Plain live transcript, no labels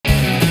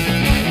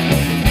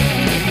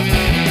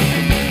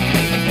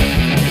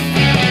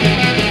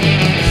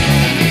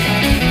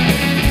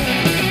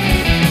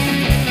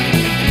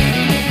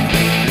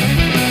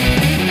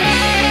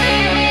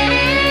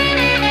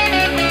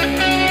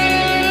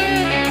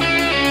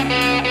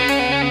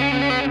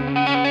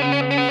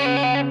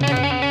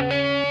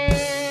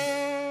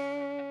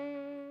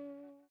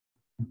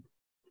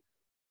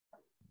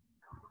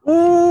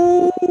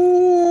Ooh,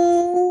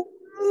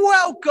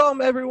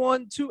 welcome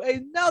everyone to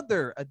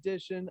another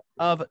edition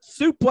of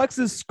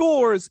Suplexes,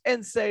 Scores,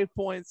 and Save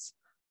Points.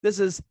 This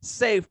is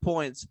Save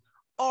Points,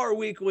 our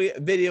weekly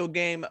video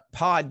game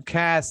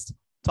podcast,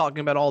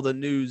 talking about all the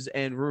news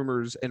and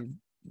rumors and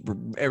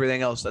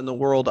everything else in the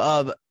world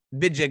of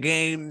video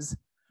games.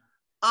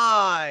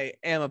 I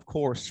am, of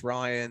course,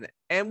 Ryan,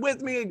 and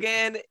with me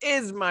again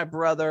is my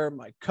brother,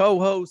 my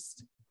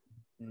co-host,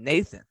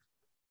 Nathan.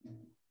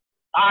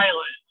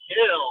 Silent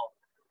Hill.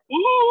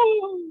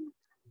 Woo!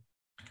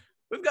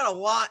 We've got a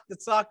lot to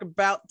talk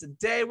about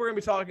today. We're going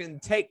to be talking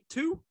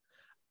Take-Two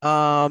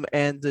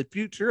and the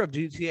future of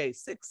GTA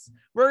 6.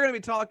 We're going to be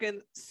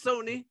talking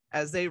Sony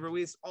as they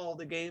release all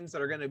the games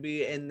that are going to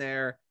be in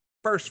their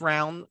first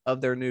round of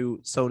their new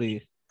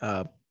Sony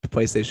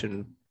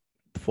PlayStation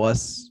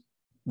Plus,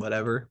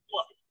 whatever.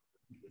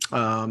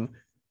 A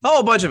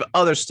whole bunch of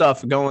other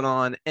stuff going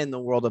on in the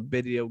world of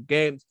video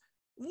games.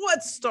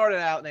 Let's start it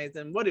out,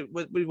 Nathan. What do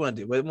you want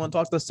to do? We want to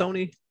talk to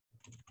Sony?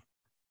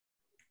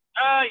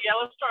 Yeah,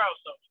 let's start out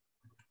with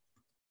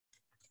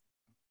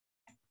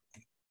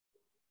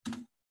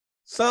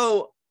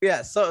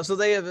Sony. So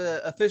they have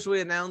officially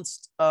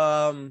announced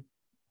the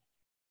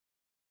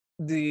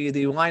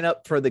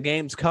lineup for the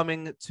games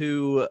coming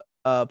to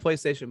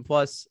PlayStation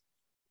Plus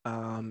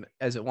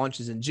as it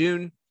launches in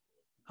June.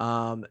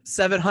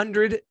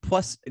 700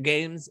 plus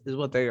games is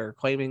what they are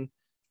claiming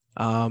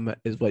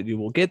is what you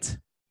will get.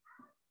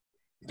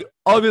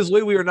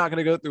 Obviously, we are not going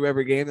to go through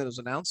every game that was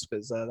announced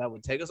because that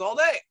would take us all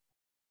day.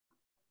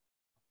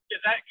 Is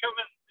that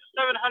coming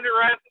 700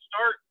 right at the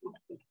start?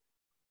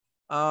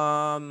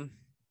 I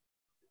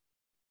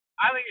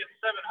think it's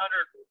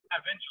 700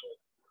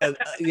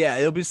 eventually. Yeah,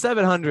 it'll be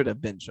 700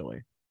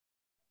 eventually.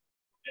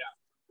 Yeah.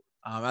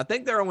 I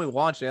think they're only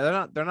launching. They're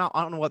not.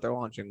 I don't know what they're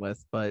launching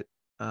with, but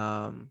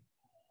I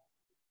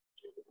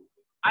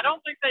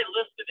don't think they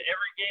listed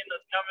every game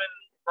that's coming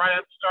right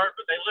at the start,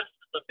 but they listed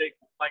the big,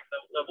 like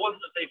the ones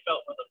that they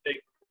felt were the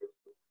big.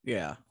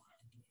 Yeah.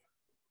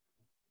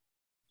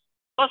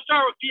 Let's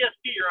start with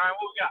PSP, Ryan.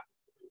 What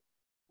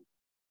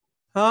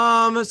we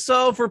got?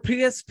 So for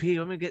PSP,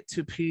 let me get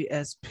to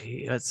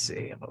PSP. Let's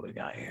see what we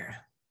got here.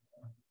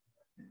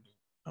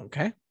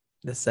 Okay.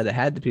 This said it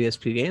had the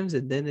PSP games,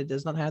 and then it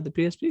does not have the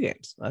PSP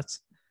games.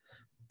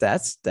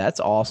 That's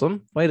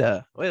awesome. Way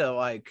to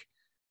like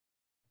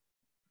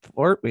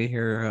flirt me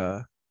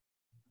here.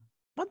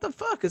 What the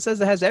fuck? It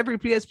says it has every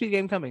PSP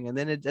game coming, and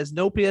then it has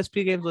no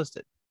PSP games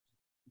listed.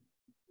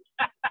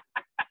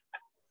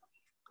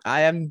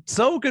 I am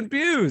so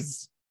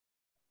confused.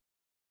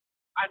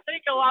 I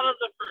think a lot of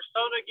the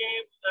Persona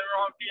games that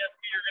are on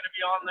PSP are going to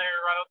be on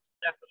there right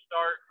at the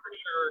start for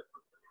sure.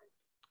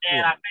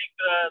 And yeah. I think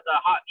the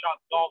Hot Shots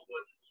Golf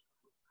ones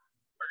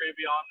are going to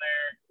be on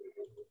there.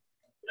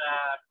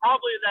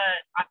 Probably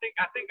that. I think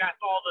I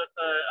saw that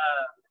the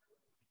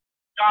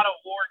God of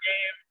War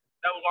game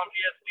that was on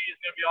PSP is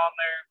going to be on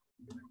there.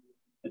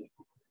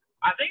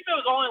 I think there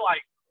was only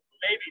like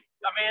maybe.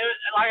 I mean,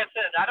 like I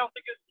said, I don't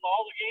think it's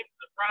all the games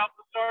that right off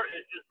the start.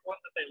 It's just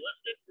ones that they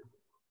listed.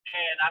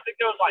 And I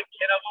think there was like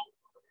 10 of them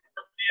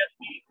from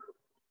PSP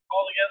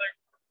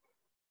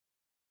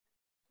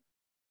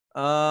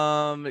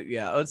altogether.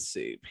 Yeah, let's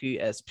see.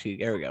 PSP.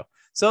 There we go.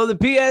 So the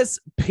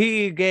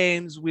PSP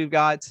games we've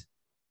got.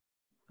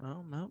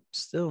 Oh no,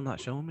 still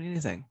not showing me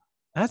anything.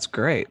 That's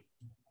great.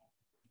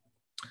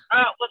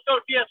 Let's go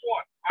to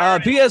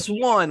PS1.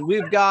 PS1,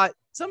 we've got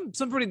some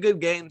pretty good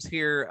games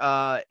here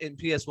in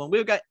PS1.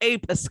 We've got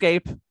Ape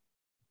Escape. Yeah,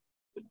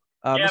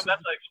 that's an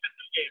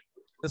expensive game.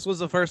 This was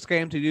the first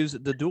game to use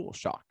the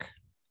DualShock.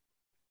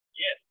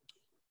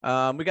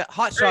 Yeah. We got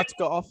Hot Shots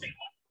Golf,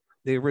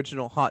 the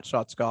original Hot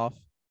Shots Golf.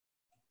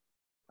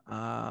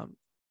 I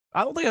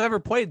don't think I've ever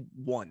played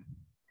one,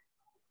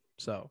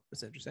 so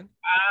it's interesting.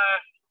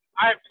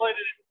 I played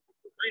it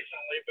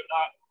recently, but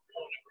not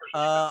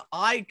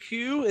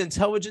IQ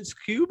Intelligence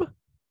Cube.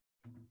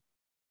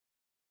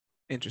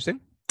 Interesting.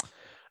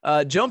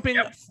 Jumping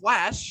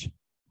Flash.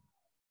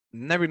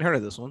 Never even heard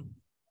of this one.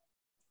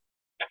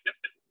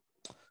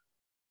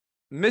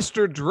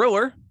 Mr.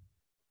 Driller.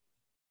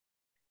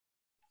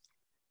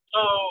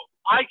 So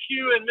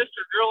IQ and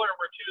Mr. Driller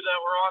were two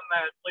that were on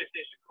that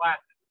PlayStation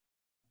Classic.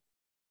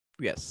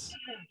 Yes.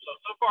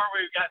 So far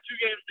we've got two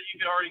games that you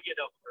can already get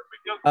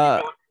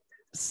over.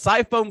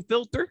 Siphon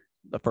Filter,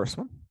 the first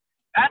one.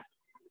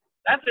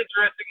 That's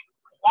interesting.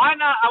 Why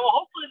not? Well,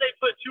 hopefully they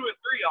put 2 and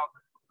 3 on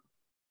there.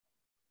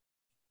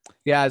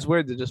 Yeah, it's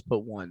weird to just put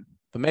one,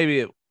 but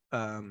maybe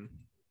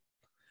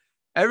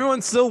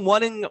everyone's still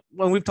wanting.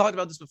 When we've talked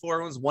about this before,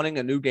 everyone's wanting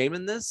a new game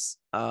in this.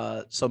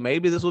 So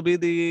maybe this will be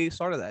the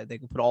start of that. They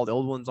can put all the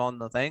old ones on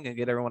the thing and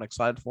get everyone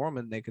excited for them,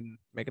 and they can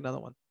make another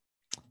one.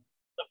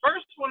 The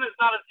first one is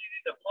not as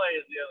easy to play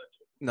as the other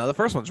two. No, the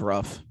first one's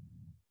rough.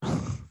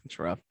 It's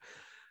rough.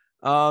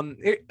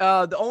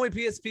 The only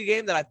PSP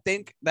game that I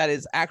think that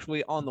is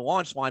actually on the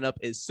launch lineup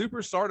is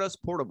Super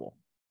Stardust Portable.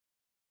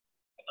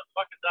 What the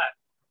fuck is that?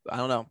 I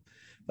don't know,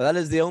 but that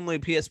is the only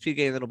PSP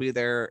game that'll be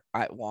there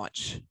at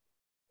launch.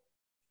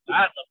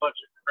 That's a bunch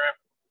of crap.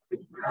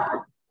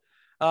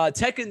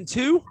 Tekken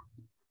 2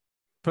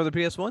 for the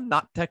PS1,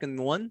 not Tekken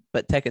 1,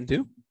 but Tekken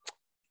 2.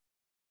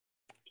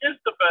 It's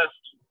the best.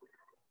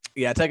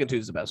 Yeah, Tekken 2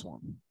 is the best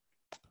one.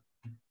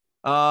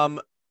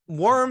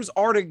 Worms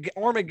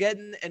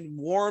Armageddon and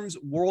Worms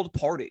World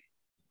Party.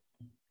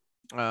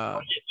 Two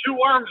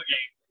Worms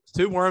games.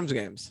 Two Worms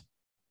games.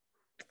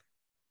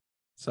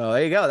 So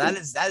there you go. That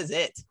is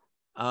it.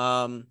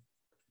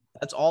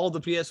 That's all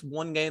the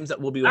PS1 games that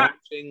we'll be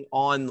launching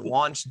on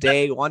launch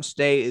day. Launch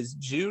day is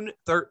June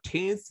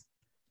 13th.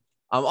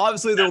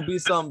 Obviously there will be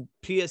some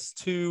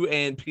PS2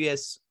 and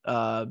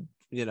PS3,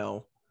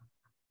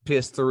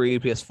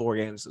 PS4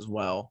 games as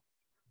well.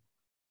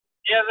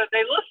 Yeah,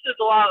 they listed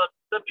a lot of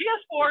the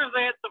PS4s.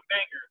 They had some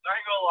bangers. I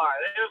ain't gonna lie.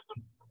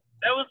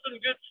 There was some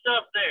good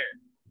stuff there.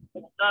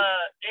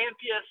 And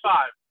PS5,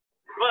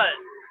 but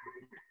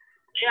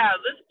yeah,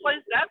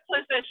 that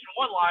PlayStation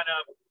 1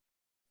 lineup,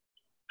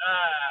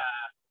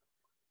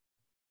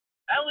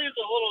 that leaves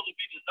a little to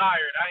be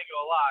desired. I ain't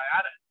gonna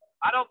lie.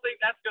 I don't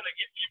think that's gonna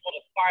get people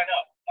to sign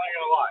up. I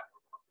ain't gonna lie.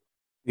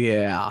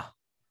 Yeah.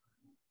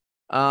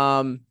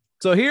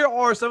 So here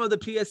are some of the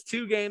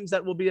PS2 games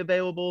that will be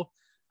available.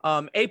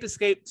 Ape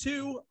Escape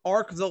 2,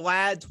 Ark the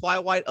Lad,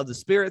 Twilight of the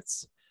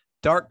Spirits,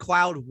 Dark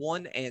Cloud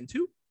 1 and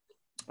 2,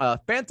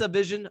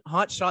 Fantavision,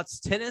 Hot Shots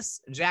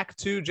Tennis, Jak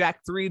 2, Jak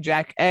 3,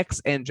 Jak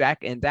X, and Jak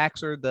and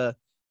Daxter, the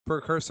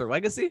Precursor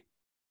Legacy,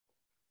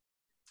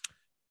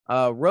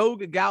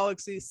 Rogue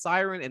Galaxy,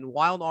 Siren, and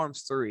Wild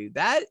Arms 3.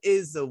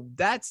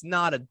 That's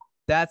not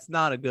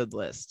a good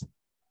list.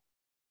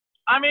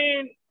 I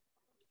mean,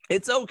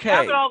 it's okay.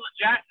 Having all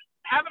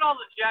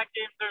the Jak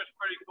games there is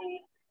pretty cool.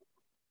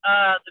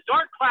 The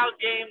Dark Cloud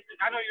games,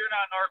 I know you're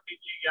not an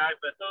RPG guy,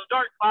 but those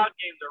Dark Cloud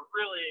games are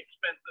really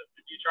expensive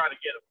if you try to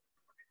get them.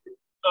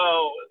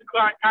 So it's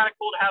kind of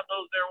cool to have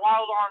those there.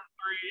 Wild Arms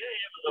 3,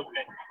 it was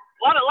okay.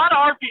 A lot of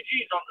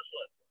RPGs on this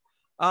list.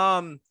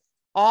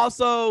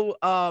 Also,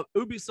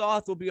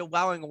 Ubisoft will be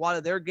allowing a lot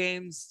of their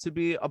games to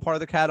be a part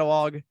of the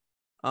catalog.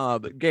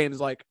 Games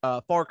like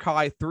Far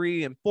Cry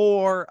 3 and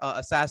 4,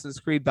 Assassin's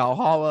Creed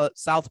Valhalla,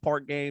 South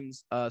Park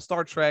games,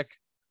 Star Trek,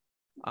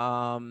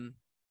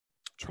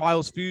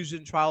 Trials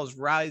Fusion, Trials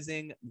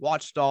Rising,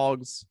 Watch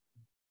Dogs,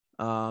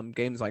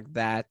 games like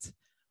that.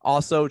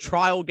 Also,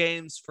 trial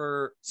games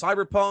for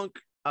Cyberpunk,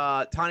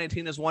 Tiny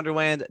Tina's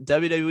Wonderland,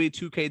 WWE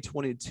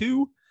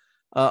 2K22,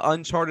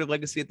 Uncharted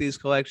Legacy of Thieves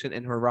Collection,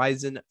 and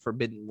Horizon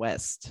Forbidden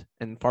West.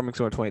 And Farming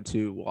Simulator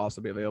 22 will also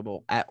be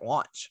available at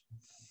launch.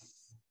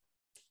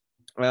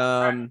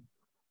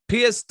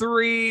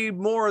 PS3,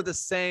 more of the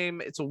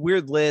same. It's a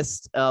weird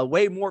list.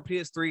 Way more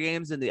PS3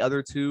 games than the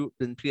other two,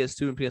 than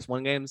PS2 and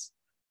PS1 games.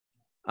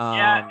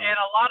 Yeah, and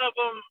a lot of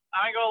them,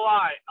 I ain't gonna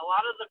lie, a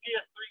lot of the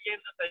PS3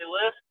 games that they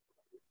list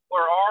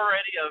were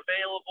already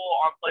available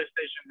on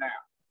PlayStation Now.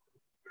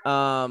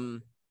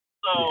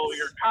 So yes.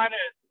 You're kind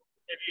of,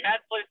 if you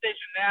had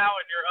PlayStation Now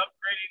and you're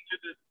upgrading to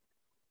this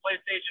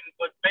PlayStation,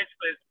 but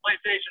basically it's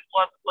PlayStation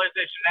Plus and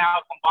PlayStation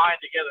Now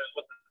combined together is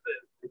what this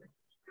is.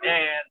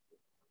 And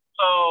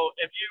so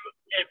if you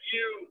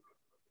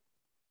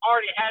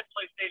already had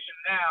PlayStation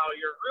Now,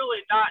 you're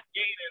really not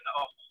gaining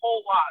a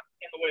whole lot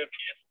in the way of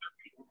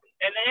PS3.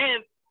 And then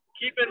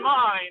keep in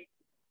mind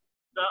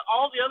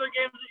all the other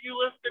games that you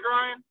listed,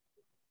 Ryan,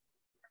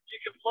 you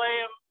can play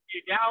them,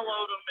 you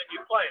download them, and you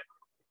play them.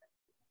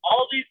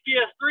 All these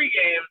PS3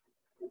 games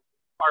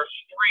are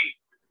streamed.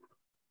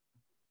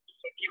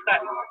 So keep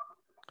that in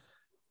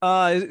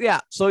mind. Yeah,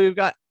 so you've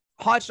got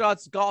Hot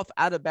Shots Golf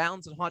Out of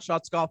Bounds and Hot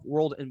Shots Golf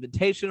World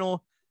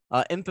Invitational,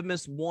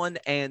 Infamous 1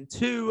 and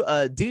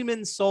 2,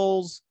 Demon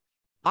Souls,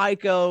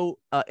 Ico,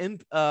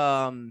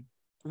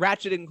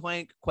 Ratchet and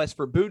Clank, Quest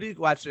for Booty,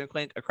 Ratchet and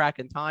Clank, A Crack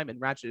in Time, and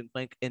Ratchet and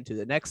Clank Into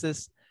the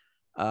Nexus,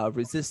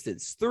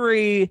 Resistance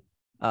 3,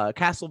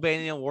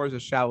 Castlevania, Wars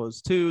of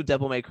Shadows 2,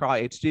 Devil May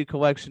Cry HD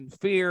Collection,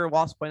 Fear,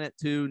 Lost Planet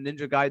 2,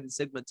 Ninja Gaiden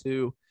Sigma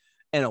 2,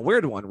 and a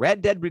weird one,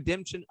 Red Dead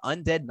Redemption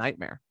Undead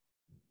Nightmare.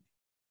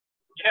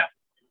 Yeah.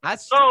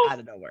 That's so, out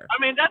of nowhere.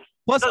 I mean, that's...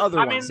 Plus other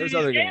ones. There's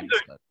other games.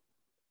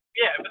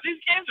 Yeah, but these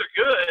games are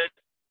good.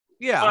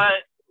 Yeah.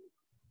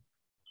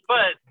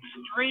 But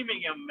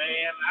streaming them,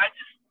 man,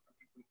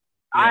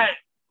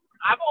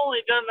 I've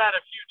only done that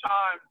a few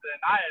times, and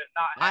I have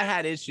not. I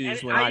had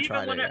issues when I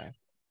tried it.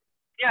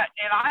 Yeah,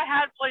 and I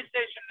had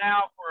PlayStation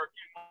Now for a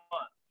few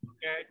months,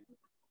 okay?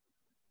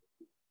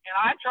 And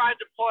I tried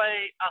to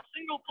play a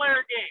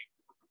single-player game,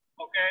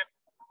 okay?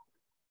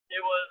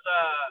 It was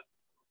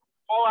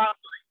Fallout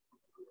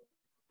 3.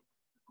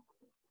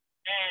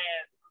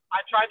 And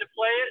I tried to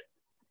play it,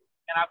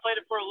 and I played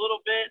it for a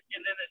little bit,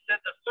 and then it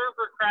said the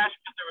server crashed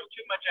because there was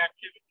too much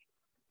activity.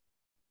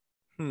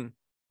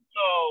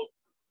 So,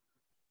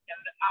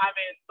 and I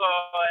mean,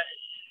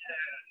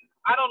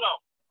 I don't know.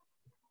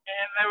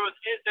 And there was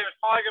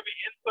probably gonna be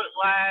input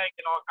lag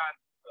and all kinds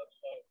of stuff.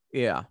 So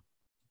yeah,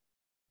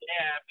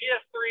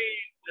 PS3,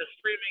 the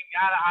streaming,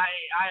 I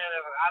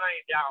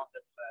ain't down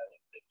with that.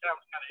 It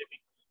sounds kind of iffy.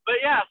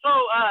 But yeah, so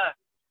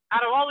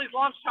out of all these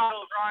launch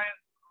titles, Ryan,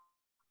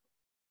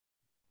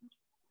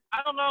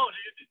 I don't know.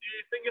 Do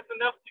you think it's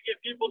enough to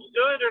get people to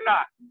do it or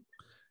not?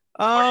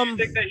 Or do you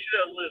think they should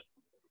have just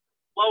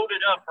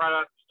loaded up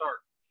right at the start?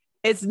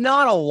 It's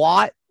not a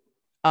lot.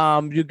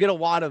 You get a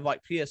lot of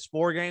like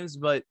PS4 games,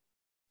 but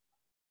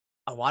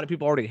a lot of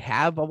people already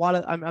have a lot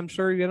of. I'm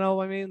sure you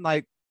know. I mean,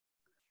 like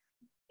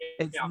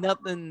it's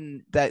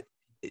nothing that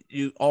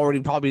you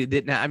already probably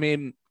didn't have. I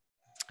mean,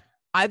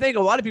 I think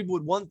a lot of people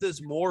would want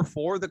this more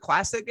for the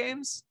classic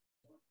games.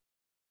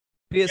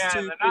 PS2,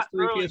 they're not PS3,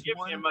 really PS1,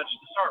 giving you much to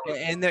start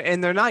with.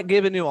 and they're not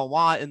giving you a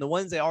lot, and the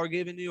ones they are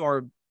giving you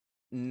are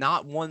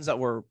not ones that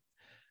were.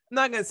 I'm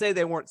not gonna say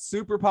they weren't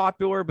super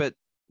popular, but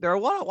there are a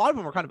lot of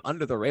them are kind of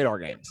under the radar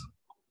games.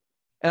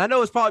 And I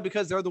know it's probably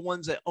because they're the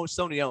ones that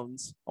Sony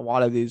owns. A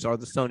lot of these are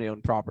the Sony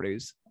owned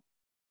properties,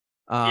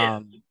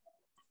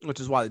 which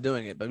is why they're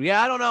doing it. But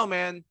yeah, I don't know,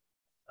 man.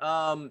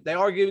 They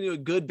are giving you a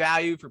good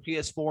value for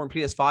PS4 and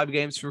PS5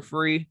 games for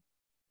free.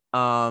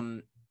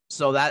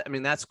 So that, I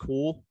mean, that's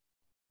cool.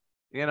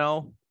 You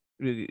know,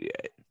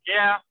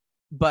 yeah.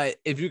 But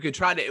if you could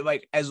try to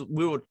as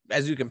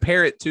you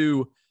compare it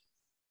to,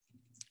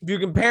 if you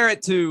compare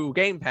it to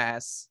Game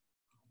Pass,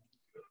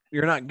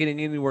 you're not getting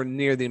anywhere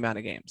near the amount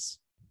of games.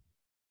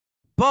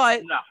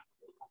 But no.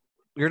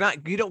 You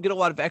don't get a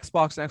lot of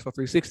Xbox and Xbox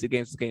 360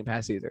 games with Game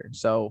Pass either.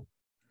 So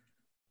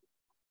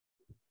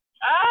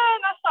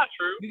that's not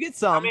true. You get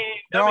some.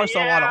 There are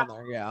some a lot on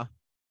there, yeah.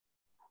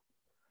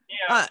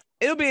 Yeah.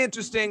 It'll be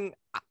interesting.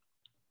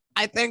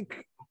 I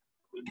think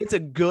it's a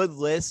good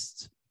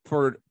list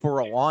for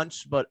a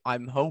launch, but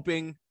I'm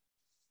hoping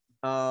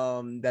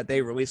that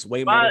they release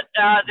way more. But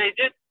they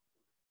did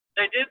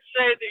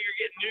say that you're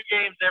getting new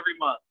games every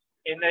month,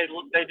 and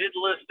they did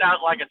list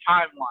out like a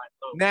timeline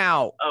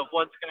of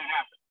what's going to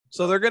happen.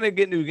 So they're going to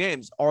get new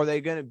games. Are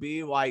they going to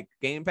be like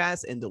Game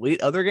Pass and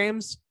delete other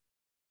games?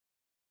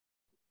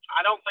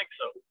 I don't think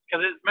so,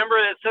 because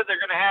remember it said they're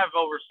going to have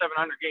over 700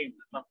 games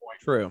at some point.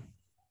 True.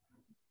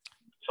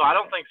 So I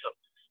don't think so.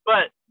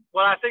 But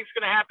what I think is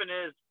going to happen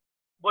is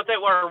what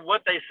they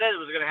said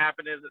was going to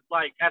happen is it's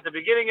like at the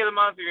beginning of the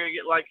month you're going to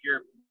get like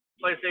your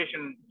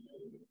PlayStation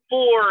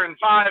 4 and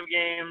 5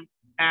 games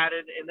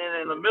added, and then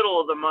in the middle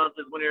of the month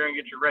is when you're going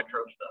to get your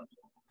retro stuff.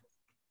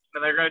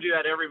 And they're going to do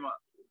that every month.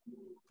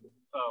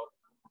 So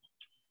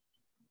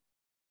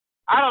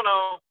I don't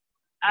know.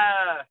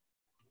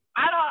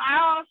 I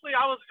honestly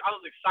was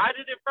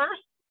excited at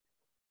first,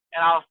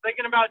 and I was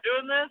thinking about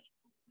doing this.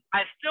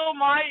 I still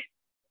might,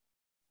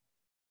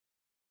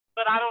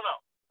 but I don't know.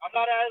 I'm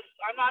not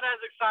as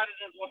excited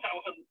as what I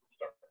was at the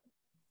start.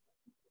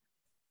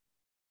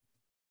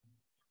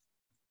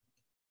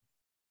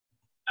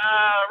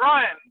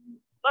 Ryan,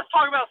 let's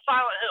talk about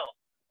Silent Hill.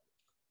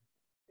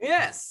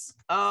 Yes.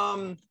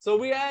 So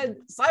we had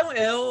Silent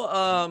Hill.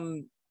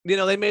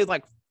 They made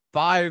like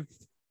five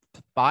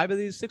of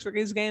these 6 or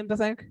 8 games, I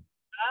think.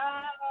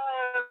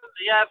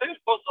 Yeah, I think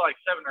it's close to like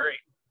 7 or 8.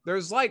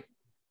 There's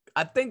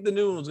I think the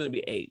new one was going to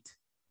be 8,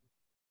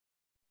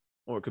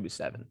 or it could be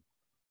 7.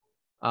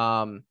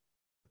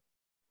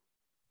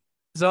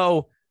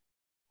 So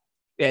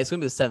yeah, it's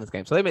going to be the 7th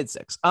game. So they made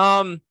 6.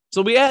 So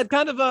we had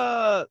kind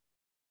of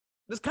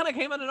this kind of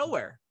came out of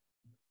nowhere.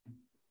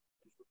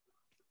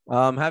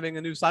 Having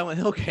a new Silent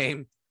Hill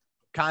game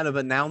kind of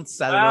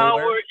announced out of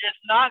nowhere.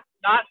 It's not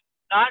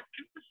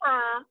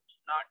confirmed.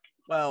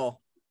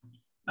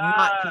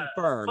 Not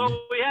confirmed. So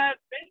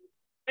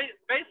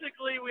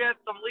we had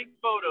some leaked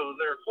photos.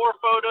 There are 4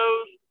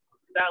 photos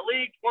that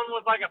leaked. One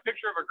was like a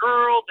picture of a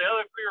girl. The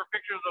other 3 were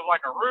pictures of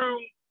like a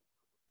room.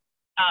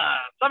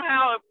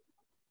 Somehow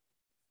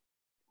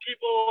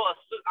people,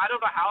 I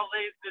don't know how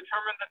they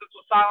determined that this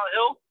was Silent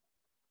Hill,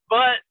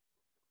 but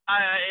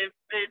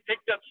it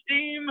picked up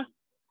steam.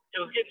 It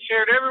was getting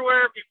shared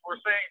everywhere. People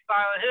were saying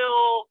Silent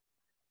Hill,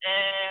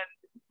 and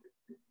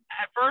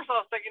at first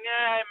I was thinking,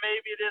 yeah,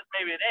 maybe it is,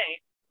 maybe it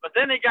ain't. But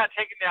then it got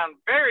taken down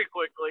very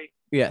quickly.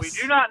 Yes. We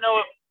do not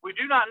know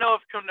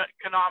if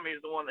Konami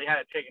is the one that had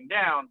it taken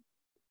down.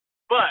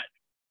 But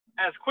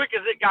as quick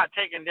as it got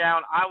taken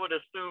down, I would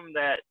assume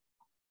that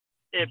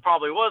it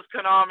probably was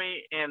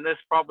Konami, and this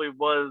probably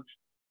was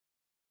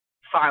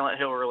Silent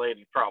Hill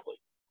related, probably.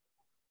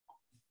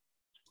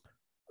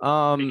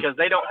 Because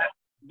they don't have.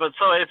 But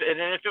so if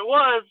it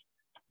was,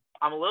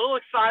 I'm a little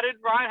excited.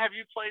 Ryan, have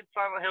you played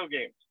Silent Hill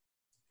games?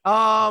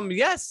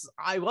 Yes,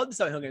 I love the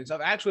Silent Hill games.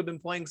 I've actually been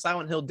playing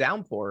Silent Hill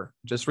Downpour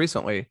just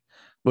recently,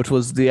 which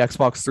was the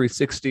Xbox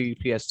 360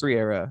 PS3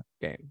 era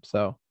game.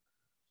 So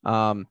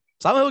Silent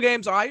Hill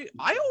games, I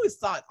always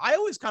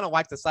kind of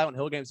like the Silent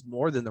Hill games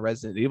more than the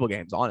Resident Evil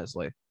games,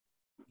 honestly.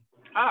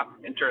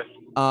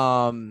 Interesting.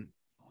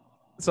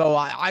 So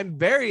I'm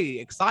very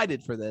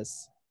excited for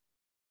this.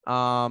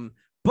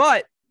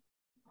 But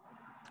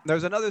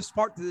there's another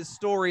part to this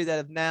story that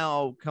have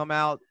now come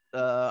out.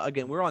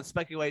 Again, we're on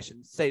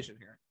speculation station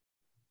here.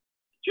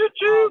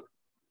 Choo-choo.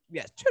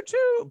 Yes,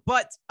 choo-choo.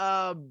 But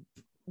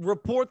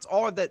reports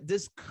are that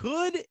this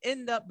could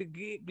end up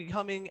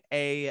becoming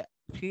a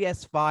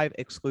PS5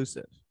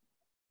 exclusive.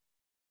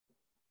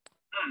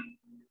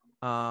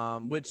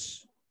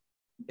 Which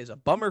is a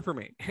bummer for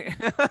me.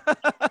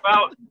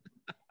 Well,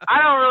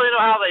 I don't really know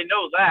how they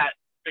know that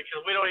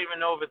because we don't even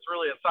know if it's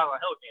really a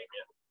Silent Hill game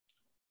yet.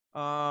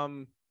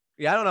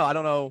 Yeah, I don't know. I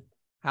don't know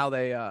how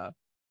they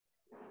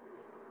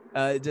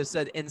it just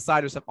said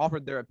insiders have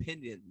offered their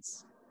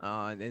opinions.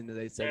 And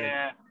they said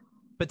it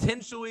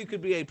potentially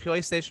could be a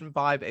PlayStation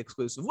 5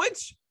 exclusive,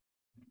 which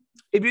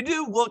if you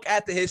do look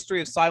at the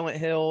history of Silent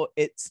Hill,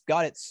 it's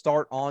got its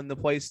start on the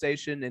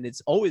PlayStation and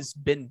it's always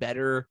been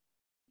better.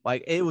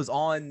 Like it was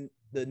on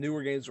the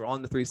newer games were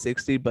on the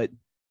 360, but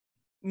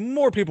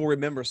more people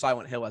remember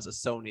Silent Hill as a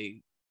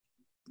Sony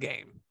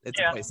game. It's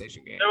a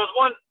PlayStation game. There was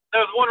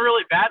one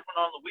really bad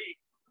one on the Wii.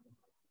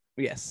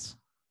 Yes.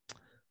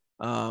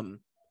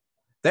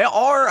 They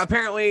are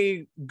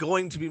apparently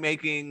going to be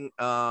making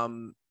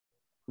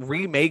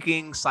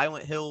remaking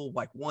Silent Hill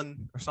like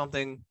 1 or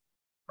something,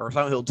 or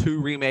Silent Hill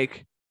 2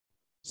 remake.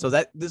 So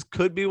that this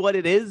could be what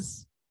it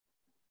is.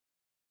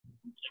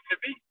 It could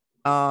be.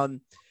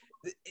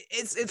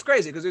 It's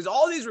crazy because there's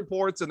all these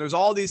reports and there's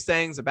all these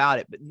things about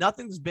it, but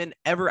nothing's been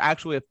ever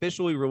actually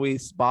officially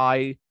released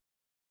by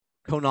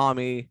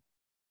Konami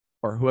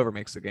or whoever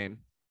makes the game.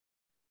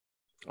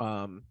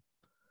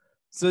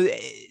 So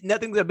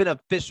nothing's been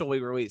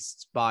officially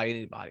released by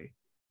anybody.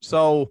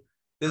 So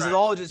this is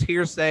all just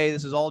hearsay.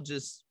 This is all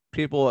just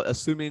people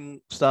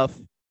assuming stuff.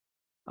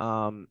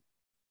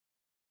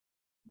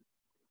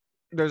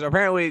 There's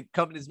apparently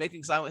companies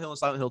making Silent Hill and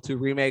Silent Hill 2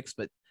 remakes,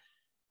 but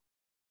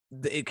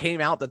it came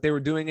out that they were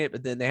doing it,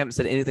 but then they haven't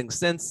said anything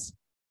since.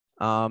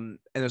 And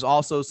there's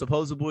also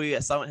supposedly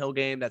a Silent Hill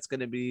game that's going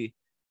to be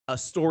a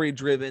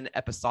story-driven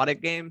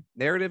episodic game,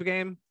 narrative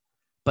game.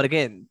 But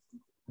again,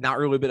 not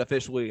really been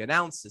officially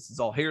announced. This is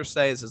all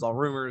hearsay. This is all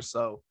rumors.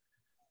 So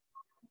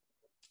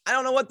I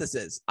don't know what this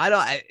is.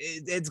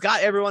 It's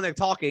got everyone there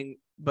talking,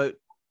 but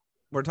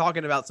we're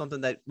talking about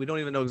something that we don't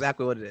even know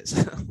exactly what it is.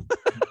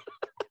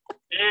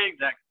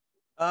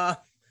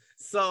 Exactly.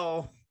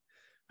 So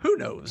who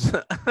knows?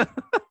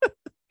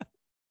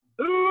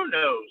 Who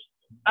knows?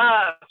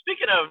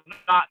 Speaking of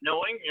not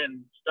knowing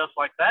and stuff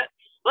like that,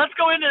 let's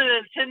go into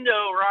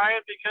Nintendo,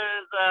 Ryan,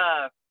 because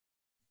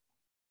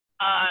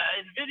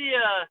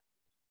NVIDIA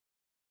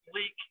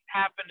leak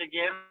happened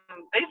again.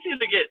 They seem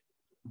to get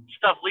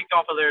stuff leaked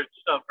off of their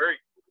stuff very,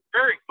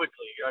 very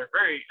quickly, or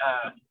very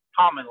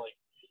commonly.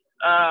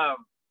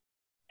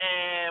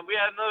 And we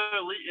had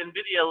another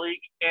NVIDIA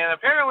leak, and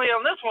apparently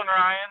on this one,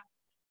 Ryan,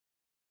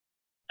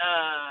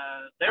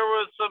 there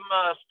was some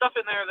stuff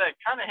in there that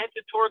kind of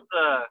hinted towards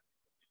the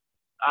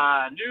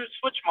new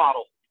Switch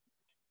model,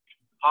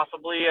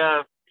 possibly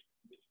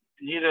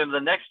either the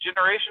next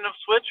generation of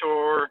Switch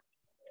or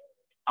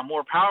a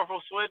more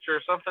powerful Switch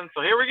or something.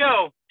 So here we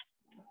go.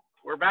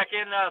 We're back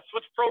in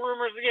Switch Pro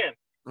rumors again.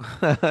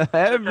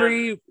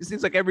 It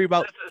seems like every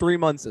about 3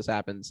 months this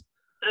happens.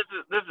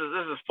 This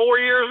is 4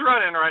 years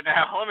running right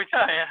now. Let me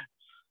tell you.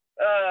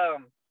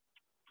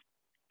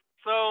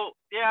 So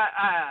yeah,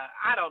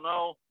 I don't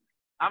know.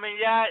 I mean,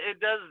 yeah, it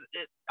does.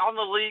 On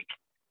the leak,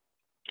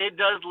 it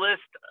does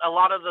list a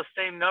lot of the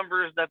same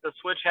numbers that the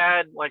Switch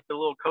had, like the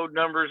little code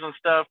numbers and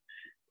stuff.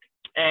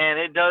 And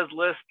it does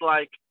list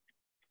like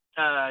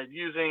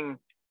using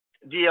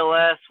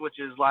DLS, which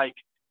is like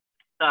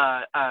a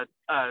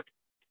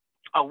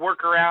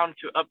workaround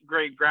to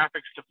upgrade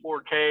graphics to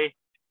 4K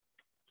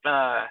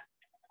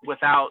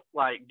without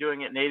like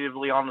doing it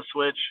natively on the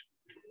Switch.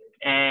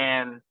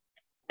 And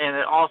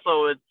it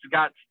also, it's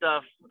got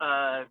stuff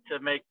to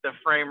make the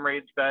frame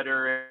rates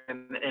better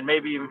and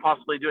maybe even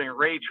possibly doing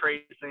ray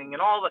tracing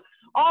and all the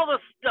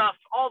stuff,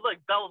 all the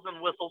bells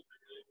and whistles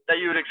that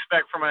you would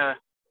expect from a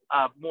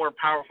more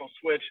powerful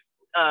Switch.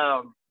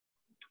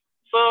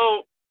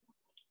 So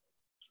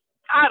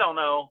I don't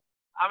know.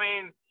 I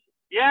mean,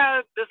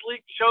 yeah, this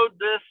leak showed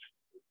this.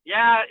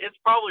 Yeah, it's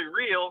probably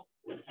real,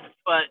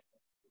 but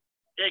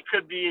it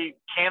could be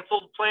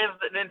canceled plans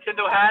that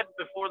Nintendo had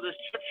before this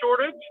chip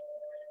shortage.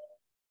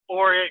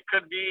 Or it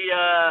could be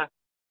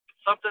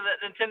something that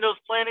Nintendo's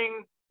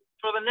planning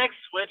for the next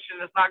Switch,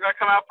 and it's not going to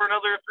come out for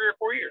another 3 or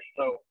 4 years.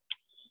 So,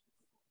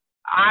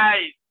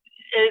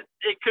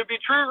 it could be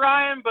true,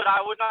 Ryan, but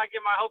I would not get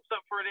my hopes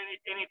up for it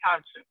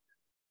anytime soon.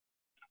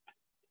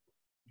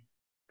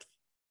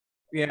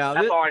 Yeah,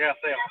 that's all I gotta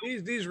say.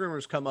 These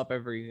rumors come up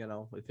every,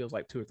 it feels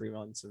like 2 or 3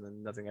 months, and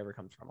then nothing ever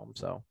comes from them.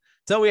 So,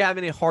 until we have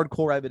any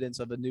hardcore evidence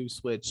of a new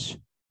Switch,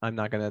 I'm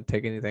not going to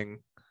take anything.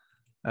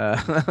 You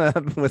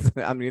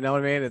know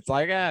what I mean? It's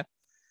like,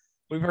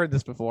 we've heard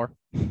this before.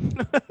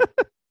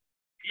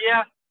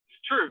 Yeah,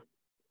 it's true.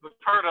 We've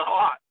heard it a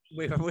lot.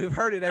 We've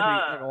heard it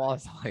every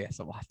once. Yes,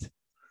 a lot.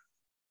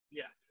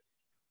 Yeah.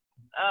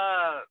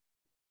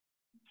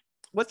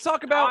 Let's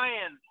talk about.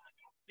 Ryan.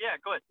 Yeah,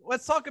 go ahead.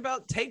 Let's talk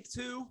about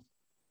Take-Two.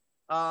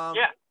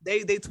 Yeah.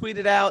 They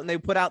tweeted out and they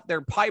put out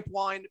their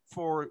pipeline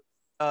for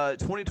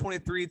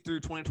 2023 through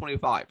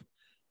 2025.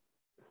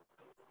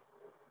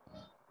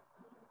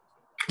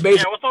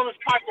 Yeah, what's on this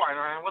pipeline,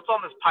 Ryan? What's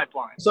on this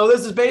pipeline? So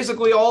this is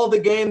basically all the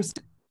games.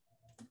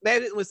 They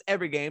didn't list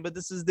every game, but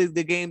this is the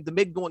game, the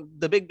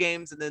big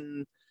games, and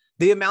then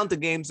the amount of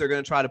games they're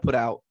going to try to put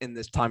out in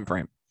this time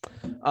frame.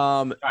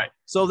 Right.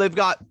 So they've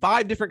got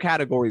 5 different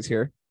categories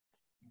here.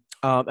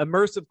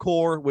 Immersive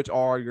core, which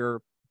are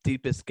your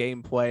deepest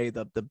gameplay,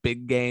 the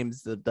big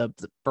games, the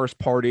first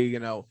party,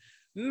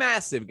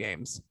 massive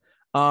games.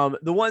 The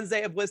ones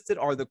they have listed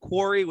are The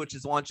Quarry, which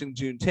is launching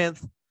June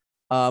 10th,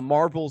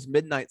 Marvel's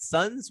Midnight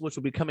Suns, which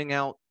will be coming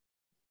out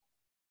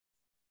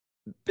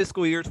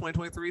fiscal year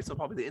 2023, so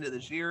probably the end of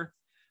this year.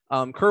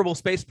 Kerbal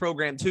Space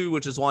Program 2,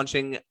 which is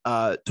launching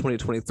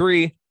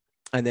 2023,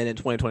 and then in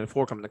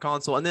 2024 coming to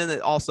console. And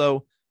then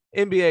also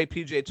NBA,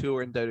 PGA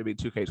Tour, and WWE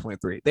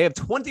 2K23. They have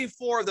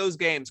 24 of those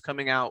games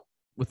coming out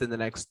within the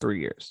next 3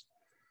 years.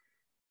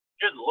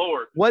 Good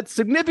Lord. What's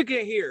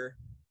significant here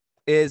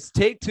is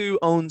Take-Two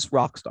owns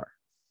Rockstar.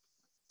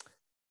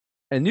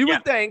 And you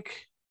would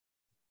think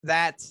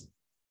that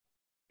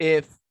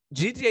if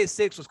GTA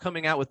 6 was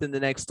coming out within the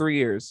next 3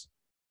 years,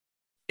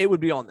 it would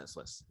be on this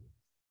list.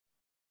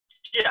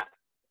 Yeah.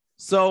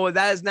 So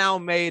that has now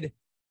made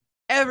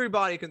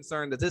everybody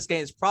concerned that this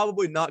game is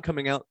probably not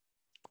coming out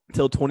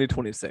until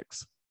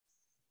 2026.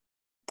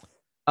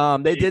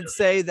 They did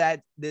say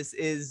that this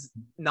is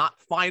not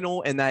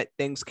final and that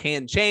things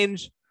can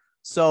change.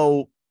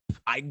 So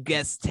I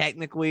guess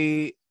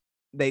technically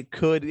they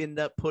could end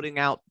up putting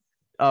out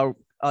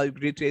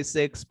GTA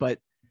 6, but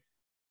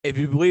if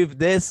you believe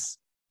this,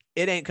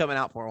 it ain't coming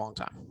out for a long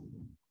time.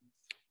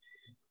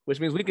 Which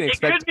means we can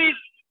expect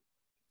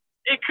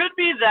it could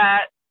be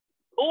that,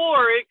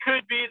 or it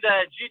could be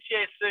that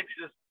GTA 6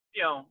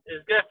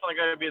 is definitely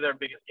going to be their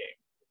biggest game.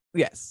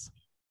 Yes.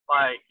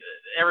 Like,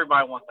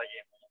 everybody wants that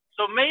game.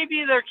 So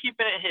maybe they're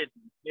keeping it hidden.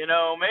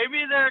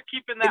 Maybe they're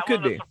keeping that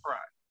one a surprise.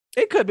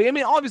 It could be. I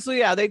mean, obviously,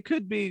 yeah, they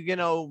could be,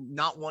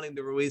 not wanting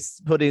to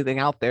put anything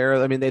out there.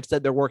 I mean, they've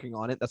said they're working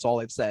on it. That's all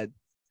they've said.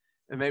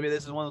 And maybe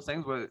this is one of those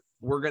things where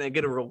we're going to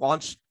get a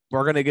relaunch.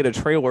 We're going to get a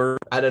trailer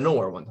out of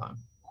nowhere one time.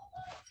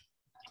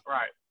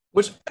 Right.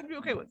 Which I'd be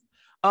okay with.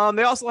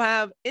 They also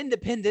have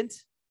Independent,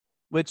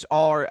 which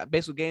are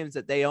basically games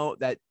that they own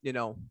that,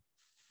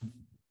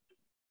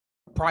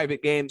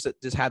 private games that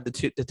just have the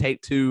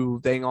Take-Two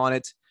thing on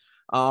it.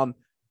 10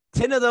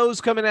 of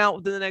those coming out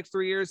within the next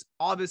 3 years.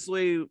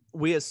 Obviously,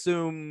 we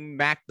assume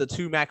the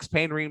 2 Max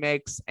Payne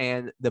remakes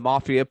and the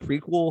Mafia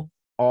prequel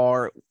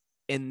are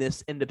in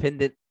this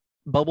Independent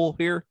bubble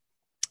here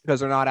because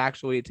they're not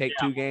actually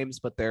Take-Two games,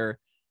 but they're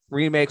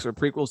remakes or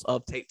prequels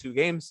of Take-Two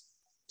games.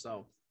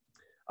 So,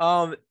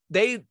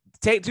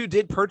 Take-Two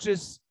did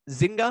purchase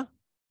Zynga,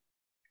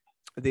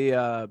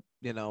 the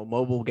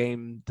mobile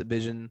game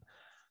division,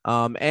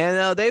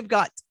 and they've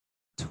got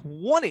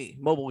 20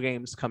 mobile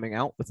games coming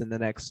out within the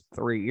next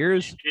 3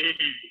 years.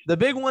 The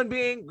big one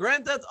being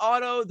Grand Theft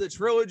Auto, the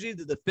trilogy,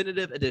 the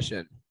definitive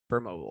edition for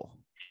mobile.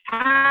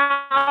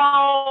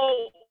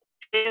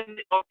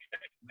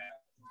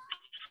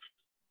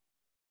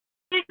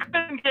 We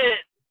couldn't get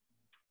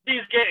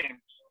these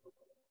games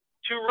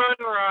to run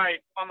right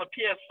on the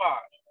PS5.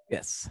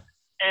 Yes.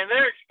 And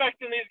they're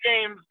expecting these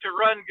games to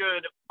run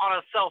good on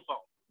a cell phone.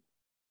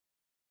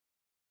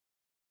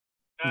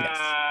 Yes.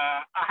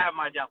 I have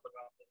my doubts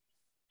about this.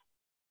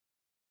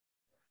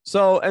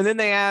 So, and then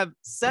they have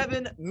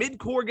 7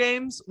 mid-core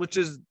games, which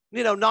is,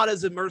 not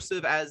as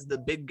immersive as the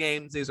big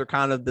games. These are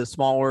kind of the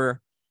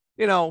smaller,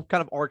 kind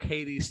of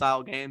arcadey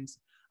style games.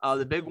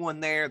 The big one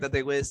there that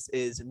they list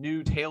is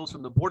new Tales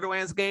from the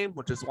Borderlands game,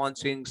 which is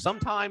launching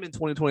sometime in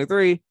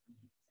 2023.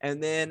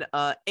 And then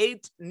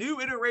 8 new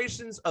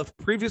iterations of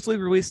previously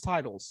released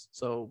titles.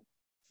 So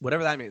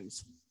whatever that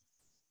means.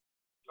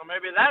 So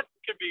maybe that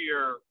could be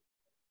your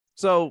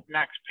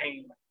Max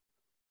Payne.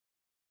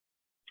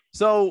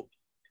 So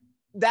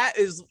that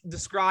is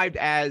described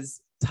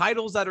as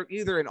titles that are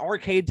either an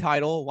arcade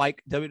title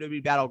like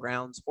WWE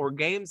Battlegrounds or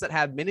games that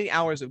have many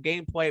hours of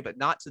gameplay, but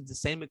not to the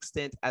same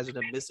extent as an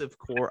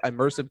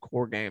immersive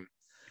core game.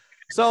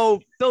 So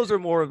those are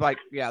more of like,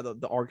 the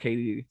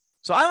arcadey.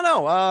 So I don't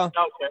know.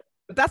 Okay.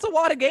 But that's a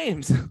lot of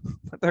games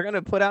that they're going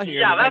to put out here.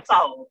 Yeah, that's a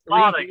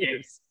lot of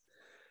games.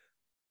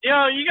 You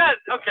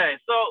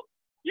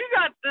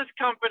got this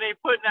company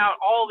putting out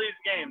all these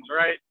games,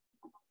 right?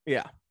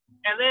 Yeah.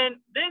 And then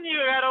you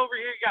got over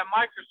here, you got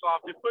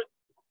Microsoft who put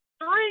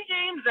 3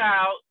 games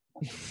out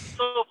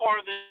so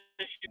far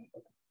this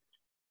year.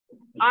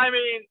 I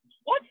mean,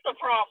 what's the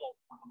problem?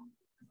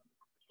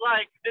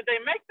 Like, did they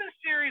make this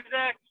Series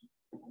X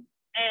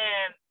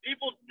and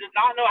people did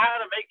not know how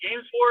to make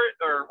games for it,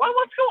 or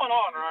what's going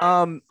on,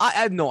 right? I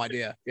have no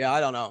idea. Yeah,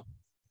 I don't know.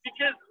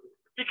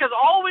 Because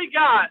all we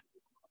got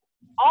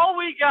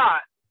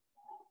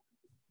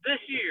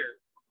this year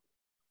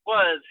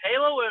was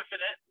Halo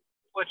Infinite,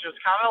 which was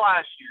kind of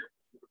last year.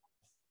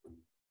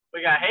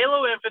 We got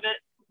Halo Infinite,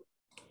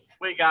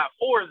 we got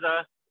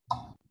Forza,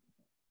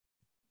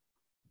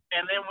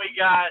 and then we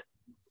got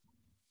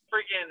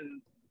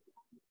freaking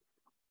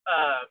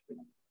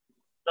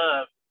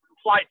the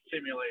flight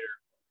simulator.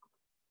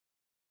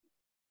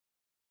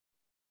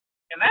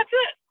 And that's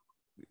it.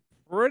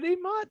 Pretty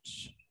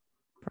much.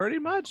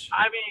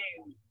 I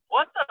mean,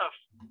 what the?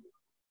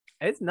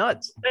 It's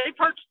nuts. They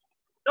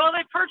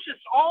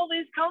purchased all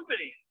these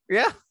companies.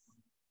 Yeah.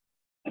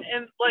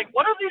 And like,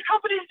 what are these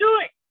companies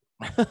doing?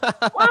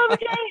 What are the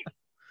games?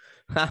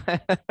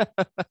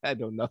 I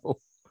don't know.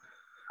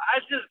 I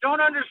just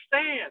don't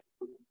understand.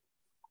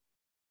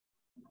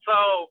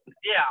 So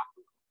yeah,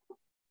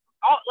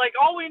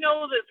 all we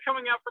know that's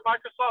coming out for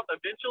Microsoft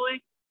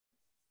eventually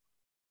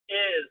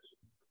is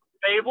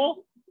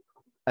Fable.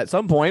 At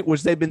some point,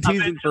 which they've been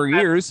teasing for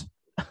years.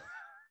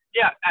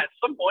 Yeah, at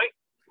some point.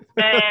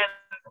 And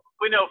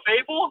we know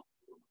Fable.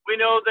 We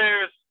know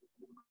there's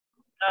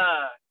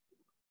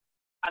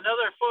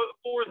another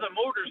Forza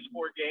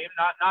Motorsport game,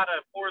 not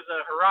a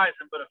Forza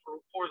Horizon, but a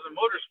Forza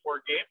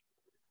Motorsport game.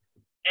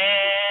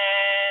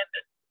 And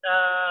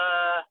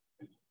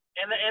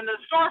the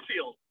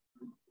Starfield,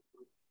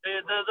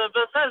 the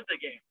Bethesda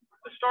game,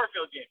 the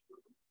Starfield game.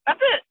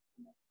 That's it.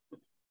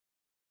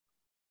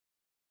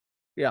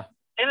 Yeah.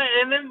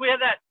 And then we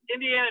had that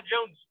Indiana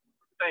Jones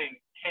thing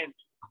hint.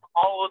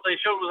 All what they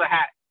showed was a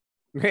hat.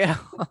 Yeah.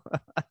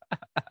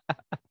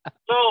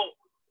 So,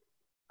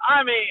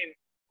 I mean,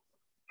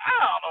 I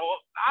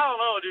don't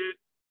know, dude.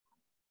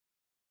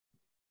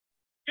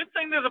 Good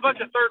thing there's a bunch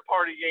of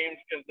third-party games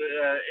because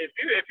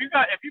if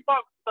you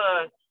bought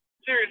the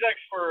Series X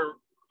for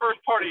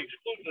first-party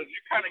exclusives,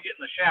 you're kind of getting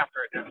the shaft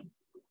right now.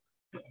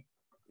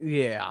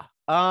 Yeah.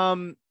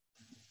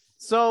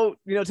 So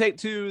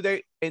Take-Two,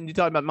 and you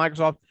talking about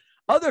Microsoft.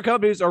 Other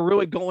companies are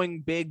really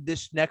going big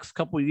this next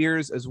couple of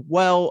years as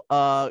well.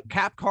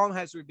 Capcom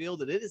has revealed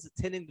that it is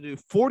intending to do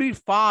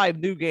 45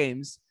 new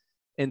games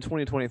in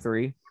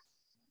 2023.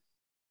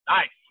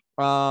 Nice.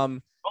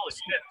 Holy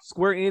shit.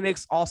 Square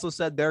Enix also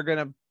said they're going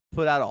to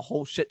put out a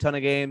whole shit ton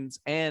of games,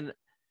 and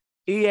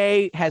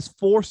EA has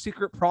 4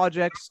 secret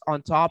projects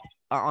on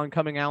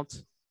coming out.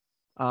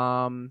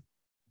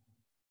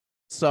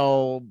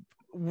 So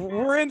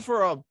we're in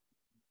for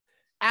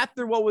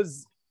after what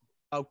was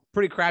a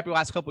pretty crappy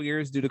last couple of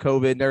years due to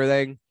COVID and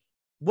everything.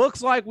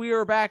 Looks like we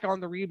are back on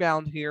the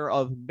rebound here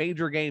of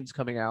major games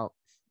coming out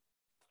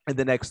in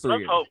the next 3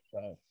 years. Hope.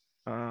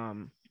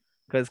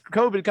 Because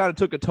COVID kind of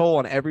took a toll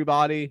on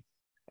everybody,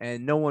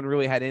 and no one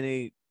really had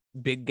any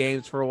big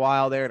games for a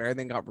while there, and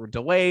everything got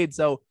delayed.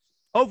 So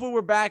hopefully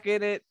we're back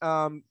in it.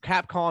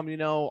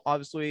 Capcom,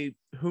 obviously,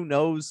 who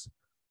knows?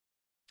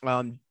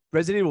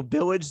 Resident Evil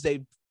Village,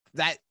 they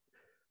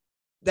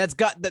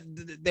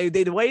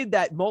delayed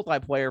that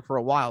multiplayer for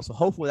a while, so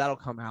hopefully that'll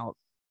come out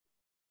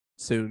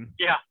soon.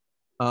 Yeah.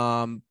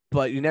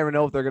 But you never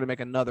know if they're gonna make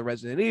another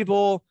Resident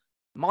Evil,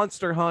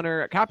 Monster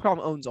Hunter. Capcom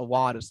owns a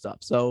lot of stuff,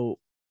 so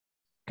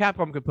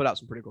Capcom could put out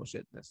some pretty cool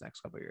shit in this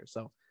next couple of years.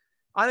 So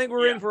I think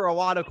we're in for a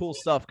lot of cool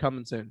stuff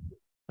coming soon,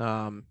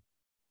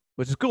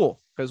 which is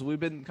cool because we've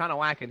been kind of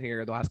lacking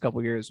here the last couple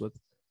of years with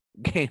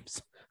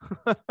games.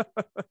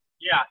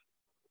 Yeah.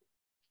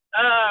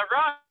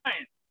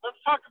 Ryan, let's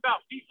talk about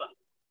FIFA.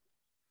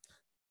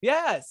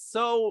 Yes.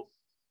 So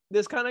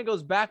this kind of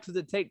goes back to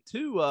the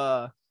Take-Two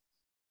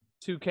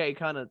 2K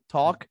kind of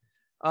talk.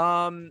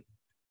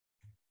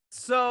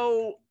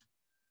 So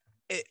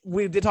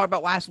we did talk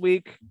about last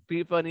week,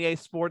 FIFA and EA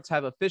Sports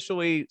have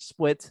officially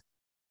split.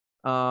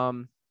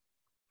 And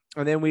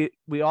then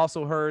we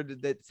also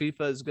heard that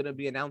FIFA is going to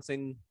be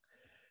announcing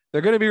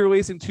they're going to be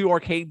releasing 2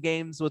 arcade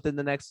games within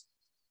the next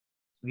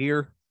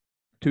 2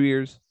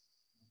 years.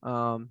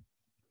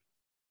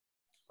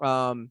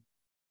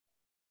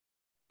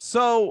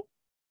 So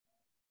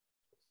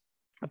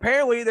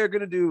apparently they're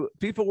going to do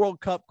FIFA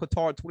World Cup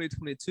Qatar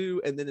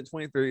 2022, and then in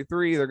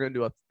 2033 they're going to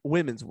do a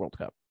Women's World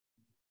Cup.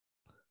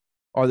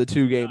 Are the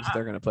 2 games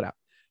they're going to put out.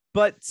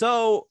 But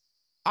so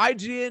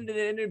IGN did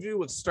an interview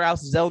with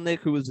Strauss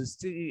Zelnick, who was the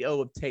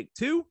CEO of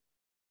Take-Two.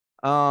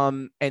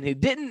 And he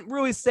didn't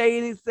really say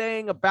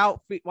anything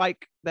about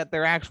like that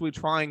they're actually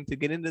trying to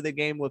get into the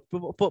game with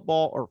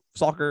football or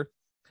soccer.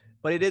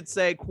 But he did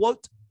say,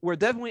 quote, "We're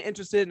definitely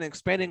interested in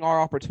expanding our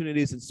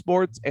opportunities in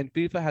sports, and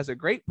FIFA has a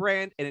great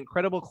brand and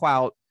incredible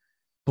clout,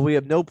 but we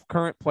have no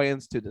current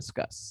plans to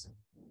discuss."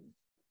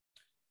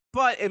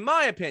 But in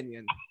my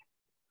opinion,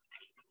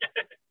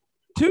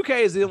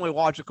 2K is the only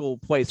logical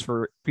place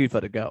for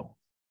FIFA to go.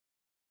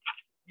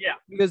 Yeah.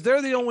 Because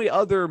they're the only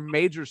other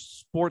major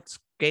sports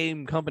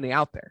game company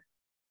out there.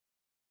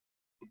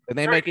 And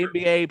they make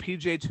NBA,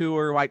 PGA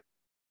Tour, like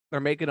they're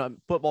making a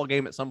football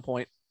game at some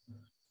point.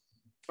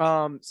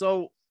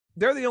 So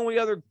they're the only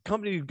other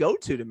company you go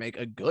to make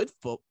a good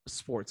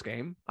sports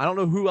game. I don't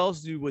know who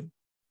else you would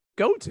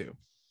go to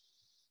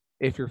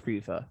if you're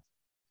FIFA.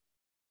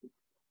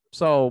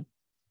 So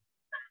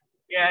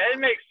yeah, it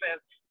makes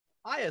sense.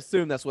 I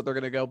assume that's what they're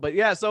going to go. But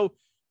yeah, so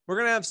we're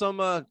going to have some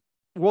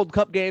World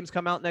Cup games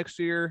come out next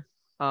year.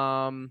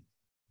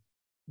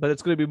 But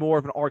it's going to be more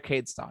of an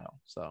arcade style.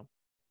 So,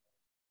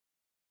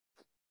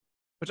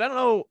 which I don't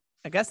know.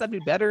 I guess that'd be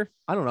better.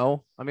 I don't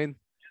know. I mean,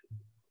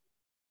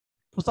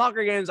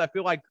 soccer games, I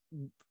feel like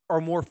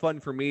are more fun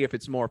for me if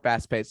it's more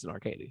fast paced and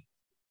arcadey.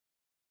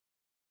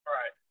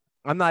 Right.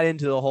 I'm not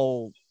into the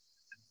whole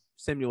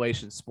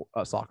simulation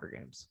soccer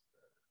games.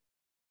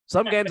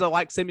 Some games I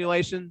like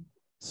simulation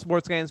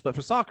sports games, but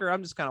for soccer,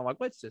 I'm just kind of like,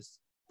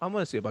 I'm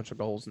going to see a bunch of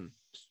goals and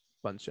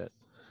fun shit.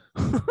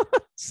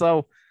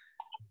 So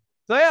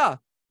yeah,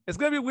 it's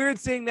going to be weird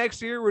seeing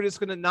next year. We're just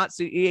going to not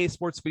see EA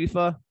Sports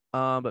FIFA.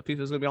 But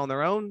FIFA's going to be on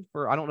their own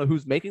for, I don't know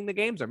who's making the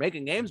games. They're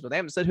making games, but they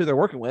haven't said who they're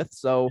working with.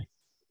 So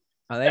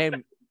are they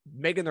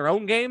making their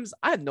own games?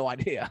 I had no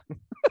idea.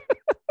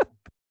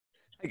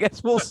 I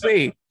guess we'll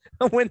see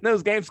when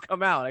those games